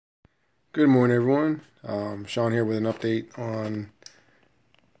Good morning, everyone. Sean here with an update on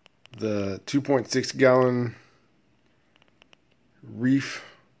the 2.6 gallon reef.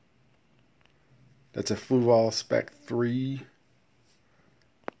 That's a Fluval Spec 3.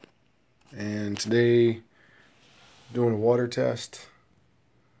 And today, doing a water test.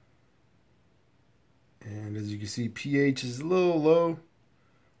 And as you can see, pH is a little low. A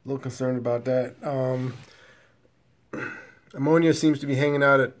little concerned about that. Ammonia seems to be hanging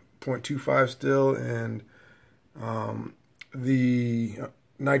out at 0.25 still, and the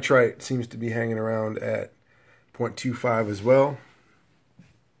nitrite seems to be hanging around at 0.25 as well.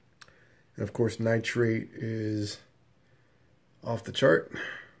 And of course, nitrate is off the chart.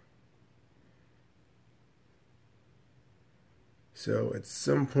 So at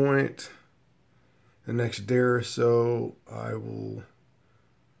some point the next day or so, I will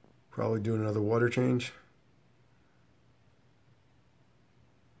probably do another water change.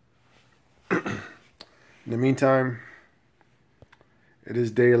 In the meantime, it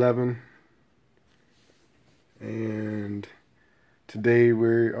is day 11, and today we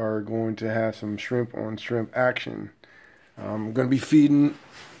are going to have some shrimp on shrimp action. I'm going to be feeding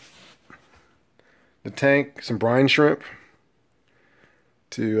the tank some brine shrimp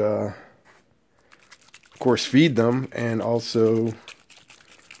to, of course, feed them, and also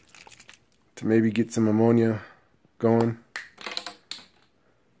to maybe get some ammonia going.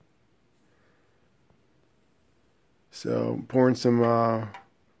 So pouring some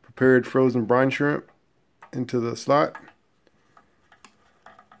prepared frozen brine shrimp into the slot.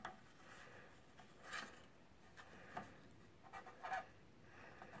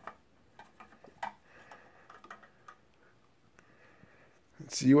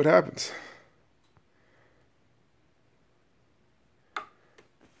 Let's see what happens.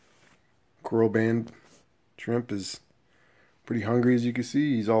 Coral band shrimp is pretty hungry, as you can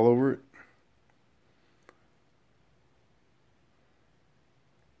see. He's all over it.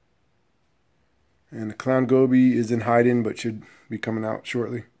 And the clown goby is in hiding, but should be coming out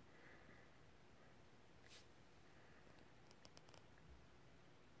shortly.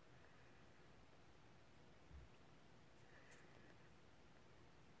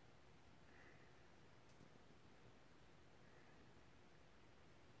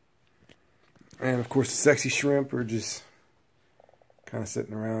 And of course, the sexy shrimp are just kind of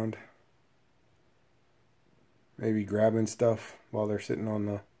sitting around, maybe grabbing stuff while they're sitting on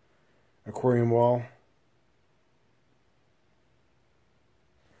the aquarium wall.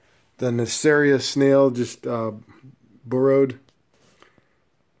 The Neisseria snail just burrowed,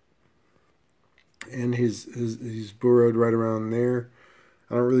 and he's burrowed right around there.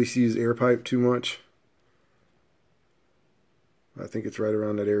 I don't really see his air pipe too much. I think it's right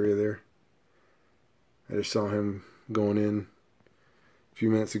around that area there. I just saw him going in a few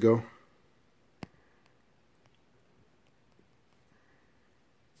minutes ago.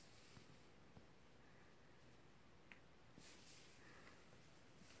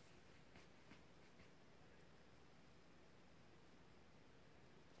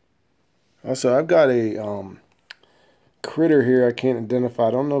 Also, I've got a critter here I can't identify.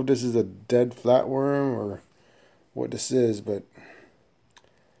 I don't know if this is a dead flatworm or what this is, but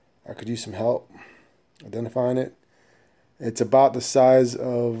I could use some help identifying it. It's about the size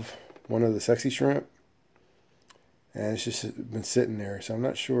of one of the sexy shrimp, and it's just been sitting there, so I'm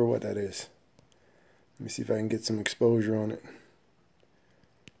not sure what that is. Let me see if I can get some exposure on it.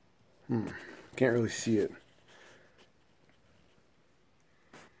 Can't really see it.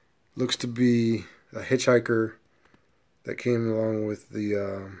 Looks to be a hitchhiker that came along with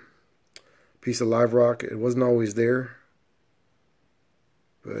the piece of live rock. It wasn't always there,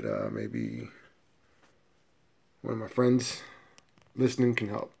 but maybe one of my friends listening can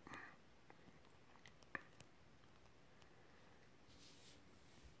help.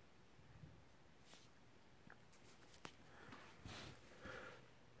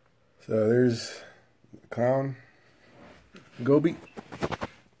 So there's the clown goby.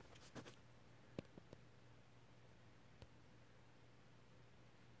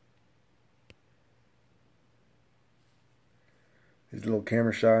 He's a little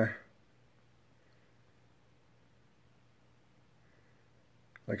camera shy.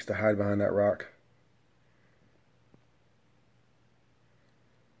 Likes to hide behind that rock.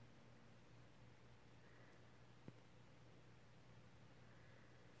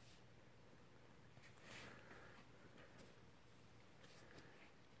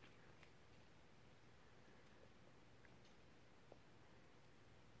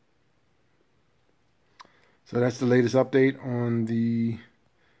 So that's the latest update on the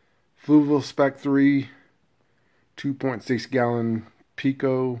Fluval Spec 3 2.6 gallon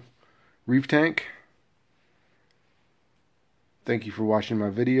Pico reef tank. Thank you for watching my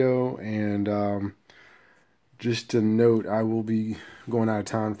video, and just to note, I will be going out of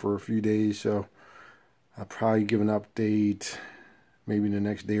town for a few days, so I'll probably give an update maybe in the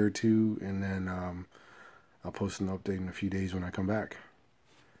next day or two, and then I'll post an update in a few days when I come back.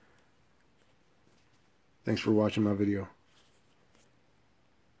 Thanks for watching my video.